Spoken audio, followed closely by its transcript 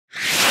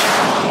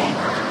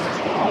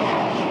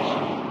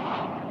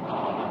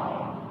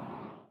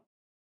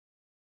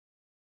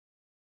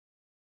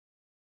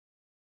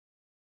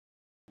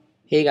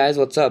Hey guys,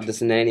 what's up?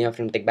 This is Nayan here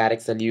from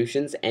Barrack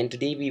Solutions, and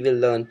today we will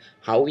learn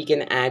how we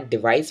can add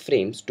device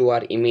frames to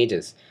our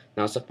images.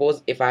 Now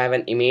suppose if I have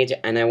an image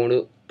and I want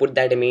to put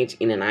that image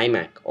in an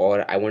iMac,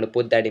 or I want to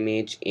put that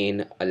image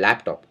in a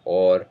laptop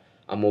or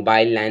a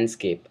mobile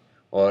landscape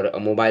or a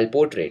mobile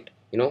portrait.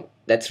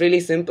 That's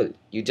really simple.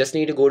 You just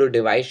need to go to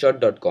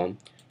deviceshot.com,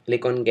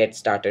 click on get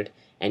started,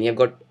 and you've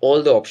got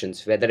all the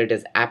options, whether it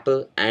is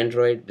Apple,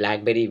 Android,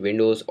 BlackBerry,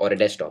 Windows, or a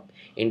desktop.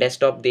 In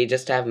desktop they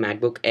just have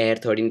MacBook Air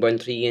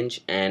 13.3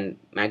 inch and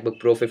MacBook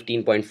Pro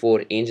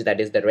 15.4 inch,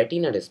 that is the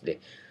Retina display.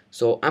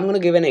 So I'm going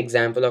to give an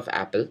example of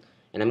Apple,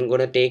 and I'm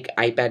going to take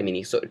iPad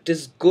mini. So it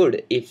is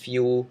good if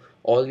you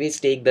always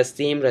take the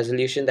same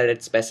resolution that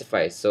it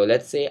specifies. So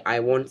let's say I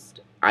want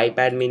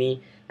iPad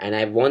mini and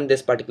I want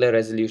this particular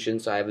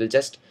resolution, so I will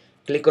just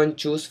click on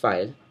choose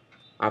file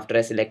after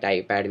I select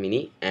iPad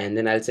mini, and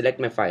then I'll select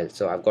my file.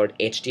 So I've got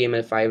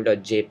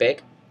html5.jpg,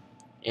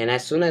 and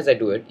as soon as I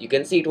do it, you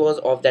can see it was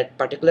of that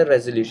particular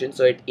resolution,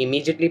 so it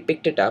immediately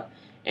picked it up,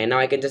 and now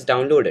I can just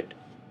download it.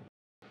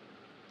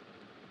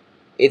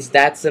 It's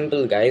that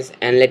simple, guys,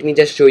 and let me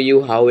just show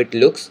you how it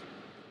looks.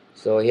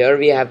 So here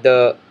we have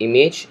the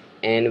image,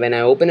 and when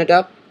I open it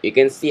up, you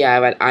can see I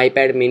have an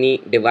iPad mini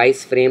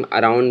device frame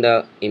around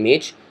the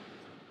image.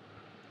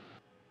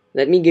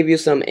 Let me give you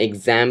some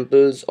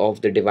examples of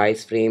the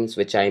device frames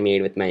which I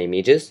made with my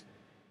images.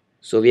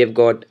 So we have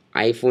got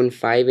iPhone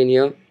 5 in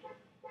here.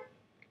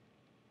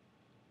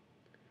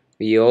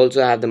 We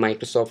also have the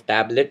Microsoft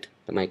tablet,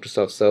 the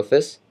Microsoft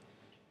Surface.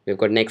 We've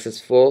got Nexus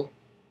 4.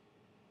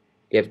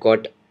 We have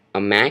got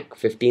a Mac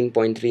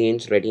 15.3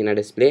 inch Retina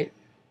display.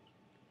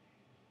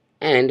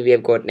 And we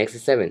have got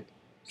Nexus 7.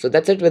 So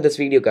that's it with this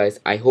video, guys.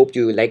 I hope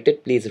you liked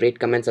it. Please rate,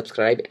 comment,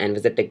 subscribe, and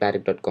visit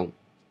techbarrack.com.